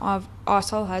stigma of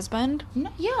arsehole husband.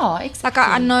 Yeah, exactly. Like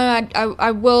I know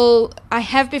I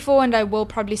have before, and I will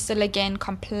probably still again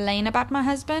complain about my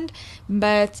husband,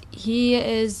 but he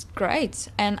is great,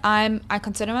 and I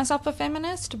consider myself a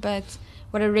feminist, but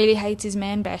what I really hate is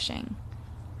man bashing.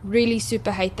 really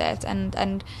super hate that,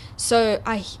 and so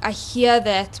I hear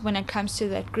that when it comes to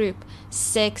that group,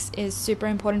 sex is super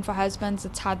important for husbands.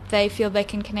 It's how they feel they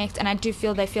can connect, and I do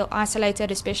feel they feel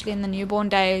isolated, especially in the newborn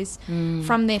days,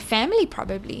 from their family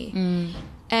probably.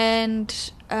 And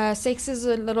sex is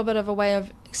a little bit of a way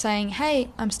of saying, hey,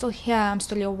 I'm still here, I'm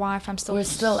still your wife, we're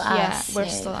still us, we're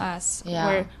still us,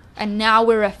 and now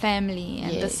we're a family,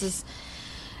 and this is.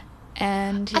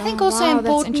 And I think also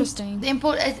important. That's interesting.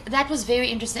 That was very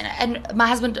interesting, and my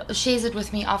husband shares it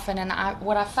with me often. And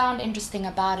what I found interesting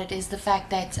about it is the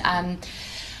fact that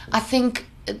I think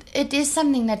it is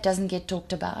something that doesn't get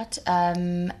talked about.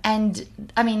 And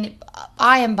I mean,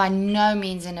 I am by no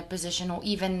means in a position, or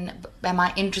even am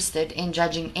I interested in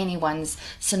judging anyone's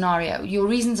scenario. Your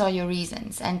reasons are your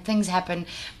reasons, and things happen.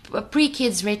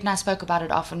 Pre-kids, Rhett and I spoke about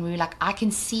it often. We were like, I can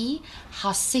see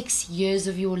how 6 years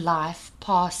of your life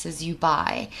passes you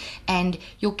by, and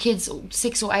your kids,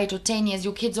 6 or 8 or 10 years,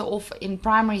 your kids are off in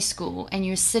primary school, and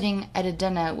you're sitting at a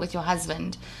dinner with your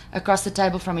husband across the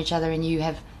table from each other, and you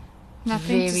have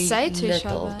nothing very to say to each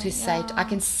little other. to say. I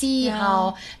can see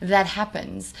how that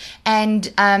happens,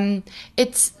 and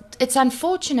it's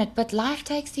unfortunate, but life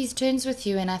takes these turns with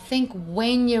you. And I think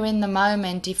when you're in the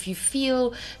moment, if you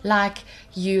feel like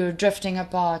you're drifting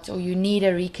apart, or you need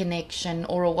a reconnection,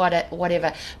 or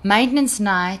whatever, maintenance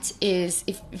night is,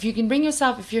 if you can bring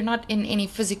yourself, if you're not in any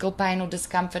physical pain or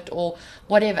discomfort or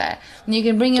whatever, you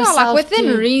can bring yourself like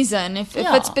within reason. If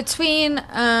it's between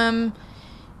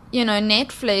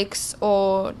Netflix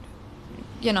or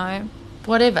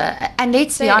whatever, and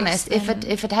let's be honest,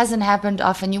 if it hasn't happened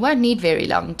often, you won't need very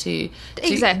long to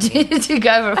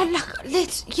go. And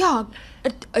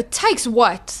it takes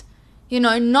what,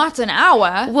 not an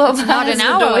hour. Well, it's not an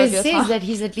hour. Always says that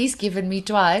he's at least given me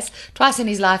twice in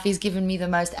his life. He's given me the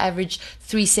most average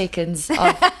 3 seconds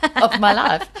of my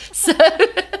life. So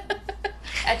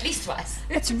at least twice.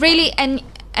 It's really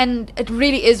and it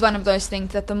really is one of those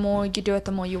things that the more you do it,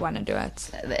 the more you want to do it.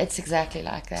 It's exactly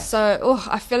like that. So,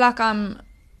 I feel like I'm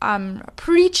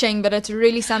preaching, but it's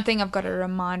really something I've got to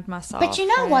remind myself. But you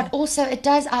know what? Also, it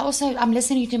does. I'm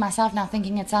listening to myself now,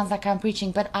 thinking it sounds like I'm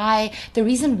preaching. But the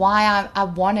reason why I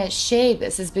want to share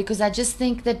this is because I just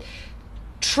think that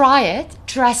try it.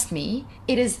 Trust me,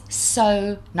 it is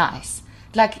so nice.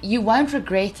 Like, you won't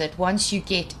regret it once you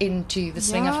get into the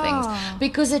swing of things,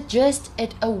 because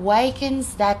it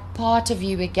awakens that part of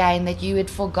you again that you had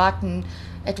forgotten.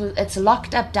 It's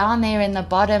locked up down there in the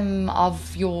bottom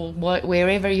of your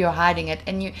wherever you're hiding it,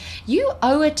 and you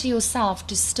owe it to yourself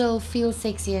to still feel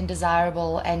sexy and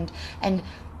desirable, and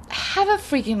have a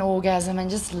freaking orgasm and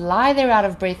just lie there out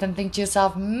of breath and think to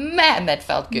yourself, man, that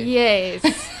felt good. Yes,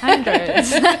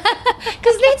 hundreds.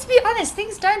 Because let's be honest,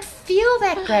 things don't feel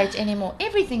that great anymore.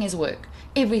 Everything is work.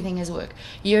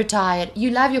 You're tired. You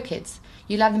love your kids.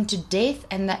 You love them to death,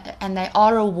 and they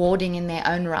are rewarding in their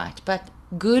own right. But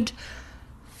good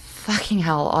fucking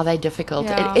hell, are they difficult?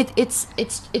 Yeah.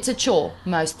 It's a chore,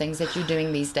 most things that you're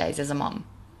doing these days as a mom.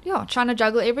 Yeah, trying to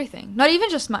juggle everything. Not even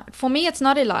just for me, it's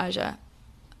not Elijah.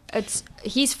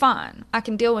 He's fine. I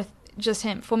can deal with just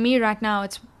him. For me right now,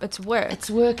 it's work. It's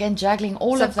work and juggling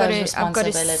all of those responsibilities. I've got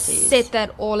to set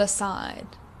that all aside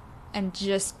and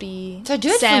just be so do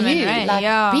it Sam for you. and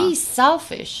Ray. Be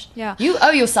selfish. Yeah. You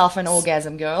owe yourself an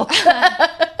orgasm, girl.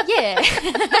 Yeah.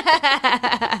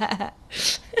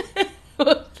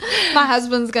 My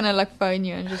husband's gonna phone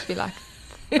you and just be like,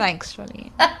 "Thanks,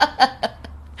 Charlene."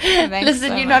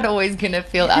 Listen, you're not always going to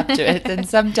feel up to it. And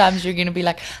sometimes you're going to be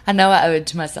like, I know I owe it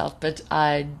to myself, but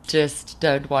I just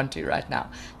don't want to right now.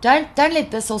 Don't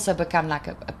let this also become like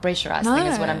a pressurized thing,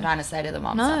 is what I'm trying to say to the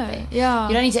moms out there. Yeah.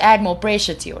 You don't need to add more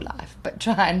pressure to your life, but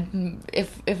try and,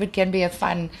 if it can be a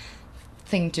fun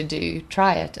thing to do,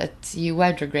 try it. You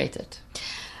won't regret it.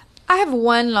 I have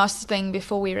one last thing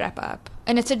before we wrap up.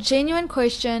 And it's a genuine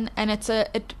question, and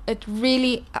it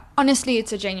really, honestly,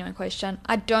 it's a genuine question.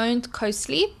 I don't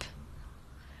co-sleep.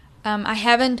 I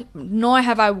haven't, nor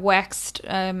have I waxed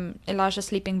Elijah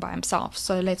sleeping by himself,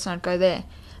 so let's not go there.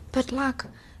 But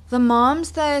the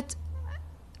moms that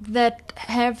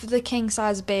have the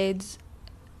king-size beds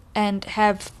and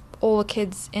have all the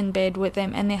kids in bed with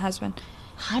them and their husband.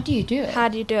 How do you do it?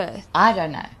 I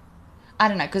don't know.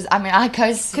 Because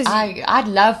I'd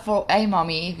love for a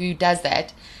mommy who does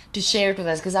that to share it with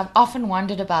us, because I've often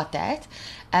wondered about that.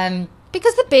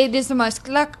 Because the bed is the most,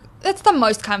 it's the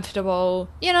most comfortable,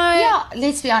 Yeah,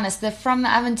 let's be honest. From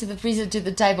the oven to the freezer to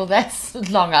the table, that's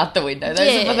long out the window. Those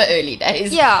are for the early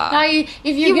days. Yeah. Now, if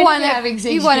you're going to having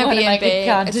sex, you want to be in make bed. it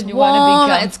count. It's and you warm,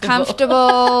 want to be it's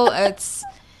comfortable, it's...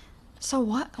 So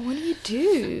what do you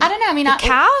do? I don't know. I mean, the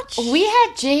couch? We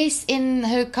had Jess in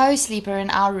her co-sleeper in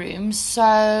our room,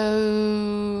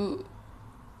 so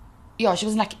yeah, she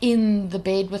was like in the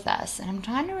bed with us. And I'm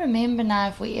trying to remember now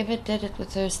if we ever did it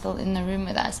with her still in the room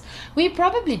with us. We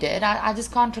probably did. I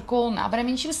just can't recall now. But I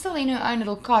mean, she was still in her own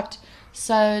little cot.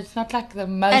 So it's not like the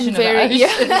motion of the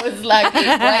ocean was like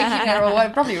waking her or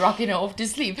probably rocking her off to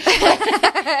sleep.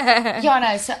 Yeah,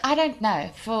 no. So I don't know.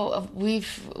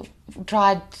 We've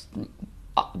tried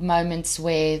moments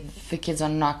where the kids are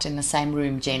not in the same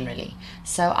room generally.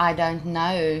 So I don't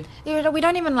know. We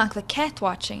don't even like the cat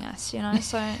watching us, you know.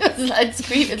 So it's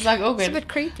creepy. It's like awkward. It's a bit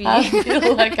creepy. I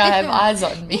feel like I have eyes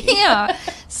on me. Yeah.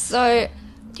 So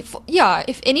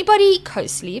if anybody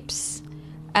co-sleeps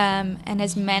and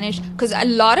has managed, because a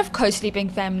lot of co-sleeping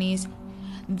families,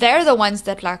 they're the ones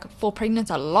that like fall pregnant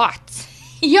a lot.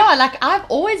 Yeah, like I've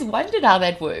always wondered how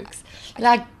that works.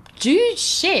 Like, do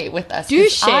share with us.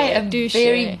 I am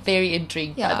very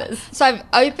intrigued by this. So I've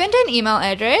opened an email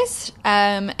address,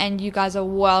 and you guys are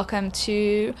welcome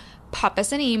to pop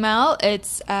us an email.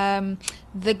 It's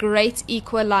The Great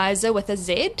Equalizer with a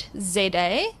Z,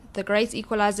 Z-A, The Great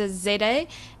Equalizer Z-A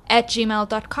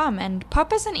 @gmail.com, and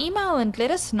pop us an email and let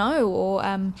us know, or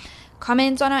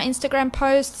comment on our Instagram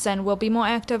posts, and we'll be more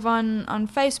active on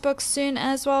Facebook soon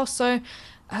as well. So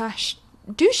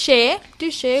do share.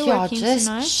 Yeah,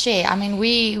 just share. I mean,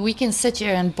 we can sit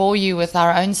here and bore you with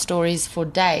our own stories for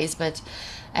days, but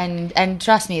and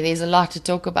trust me, there's a lot to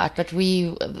talk about. But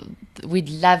we'd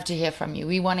love to hear from you.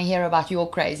 We want to hear about your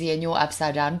crazy and your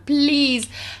upside down. Please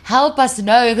help us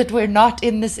know that we're not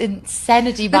in this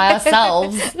insanity by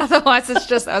ourselves. Otherwise, it's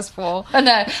just us four.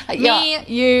 No, me,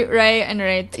 you, Ray, and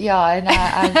Red. Yeah, and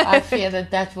I fear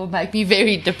that will make me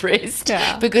very depressed.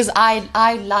 Yeah. Because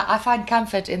I find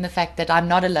comfort in the fact that I'm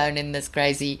not alone in this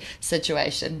crazy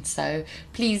situation. So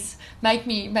please make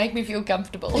me feel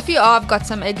comfortable. If you are, I've got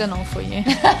some Eganol for you.